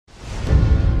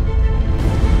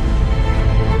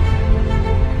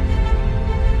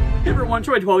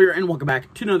everyone, Troy12 here, and welcome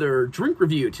back to another drink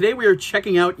review. Today we are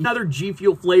checking out another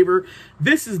GFuel flavor.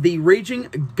 This is the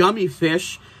Ragin Gummy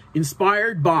Fish,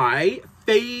 inspired by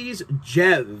Faze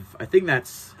Jev. I think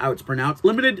that's how it's pronounced.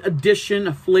 Limited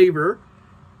edition flavor,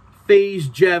 Faze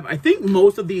Jev. I think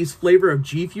most of these flavor of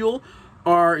GFuel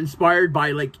are inspired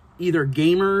by like either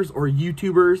gamers or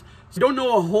YouTubers. So I don't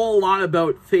know a whole lot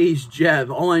about Faze Jev.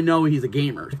 All I know, he's a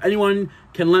gamer. If anyone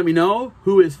can let me know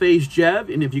who is Faze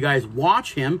Jev, and if you guys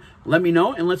watch him, let me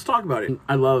know and let's talk about it.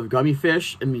 I love gummy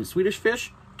fish. I mean, Swedish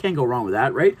fish. Can't go wrong with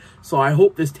that, right? So I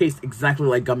hope this tastes exactly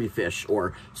like gummy fish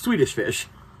or Swedish fish.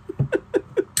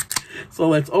 So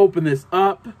let's open this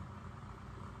up.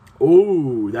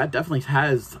 Oh, that definitely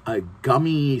has a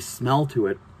gummy smell to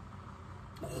it.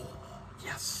 Oh,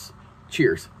 yes.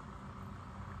 Cheers.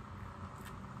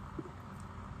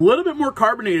 A little bit more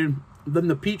carbonated than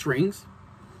the peach rings,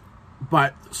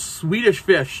 but Swedish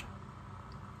fish.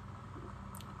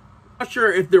 I'm not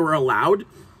sure if they were allowed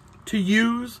to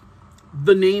use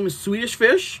the name Swedish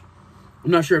fish.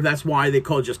 I'm not sure if that's why they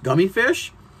call it just gummy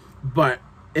fish, but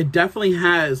it definitely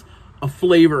has a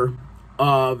flavor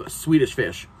of Swedish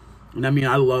fish. And I mean,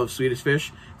 I love Swedish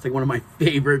fish. It's like one of my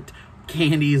favorite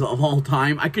candies of all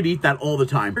time. I could eat that all the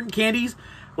time. Certain candies,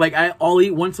 like I'll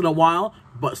eat once in a while,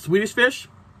 but Swedish fish,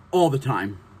 all the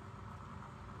time.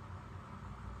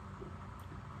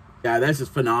 Yeah, this is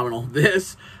phenomenal.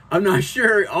 This, I'm not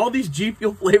sure. All these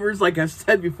GFuel flavors, like I've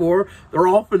said before, they're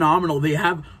all phenomenal. They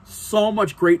have so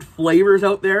much great flavors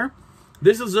out there.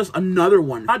 This is just another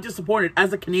one. Not disappointed.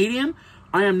 As a Canadian,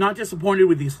 I am not disappointed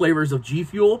with these flavors of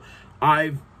GFuel.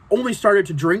 I've only started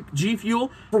to drink GFuel.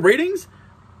 For ratings,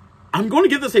 I'm going to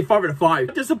give this a 5 out of 5.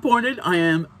 Not disappointed. I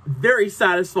am very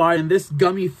satisfied. And this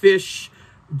gummy fish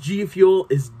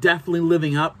GFuel is definitely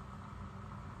living up.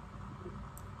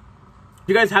 If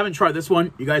you guys haven't tried this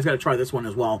one, you guys got to try this one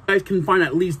as well. You guys can find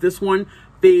at least this one,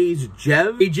 Faze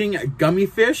Jev, Ragin Gummy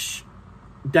Fish.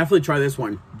 Definitely try this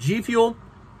one. GFuel,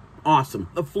 awesome.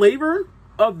 The flavor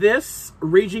of this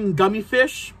Ragin Gummy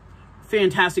Fish,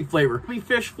 fantastic flavor. Gummy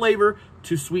fish flavor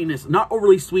to sweetness. Not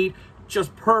overly sweet,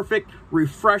 just perfect,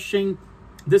 refreshing.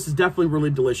 This is definitely really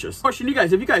delicious. Question to you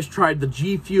guys, have you guys tried the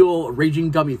GFuel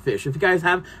Ragin Gummy Fish? If you guys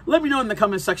have, let me know in the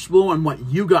comment section below on what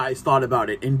you guys thought about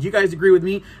it. And do you guys agree with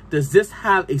me? Does this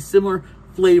have a similar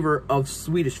flavor of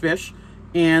Swedish fish?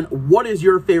 And what is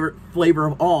your favorite flavor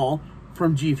of all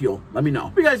from GFuel? Let me know.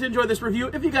 If you guys enjoyed this review,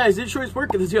 if you guys did enjoy this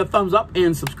work, give this video a thumbs up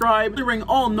and subscribe. Ring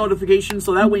all notifications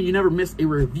so that way you never miss a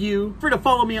review. Feel free to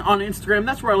follow me on Instagram.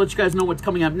 That's where I let you guys know what's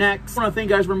coming up next. I want to thank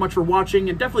you guys very much for watching,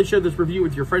 and definitely share this review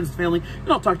with your friends and family.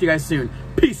 And I'll talk to you guys soon.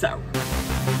 Peace out.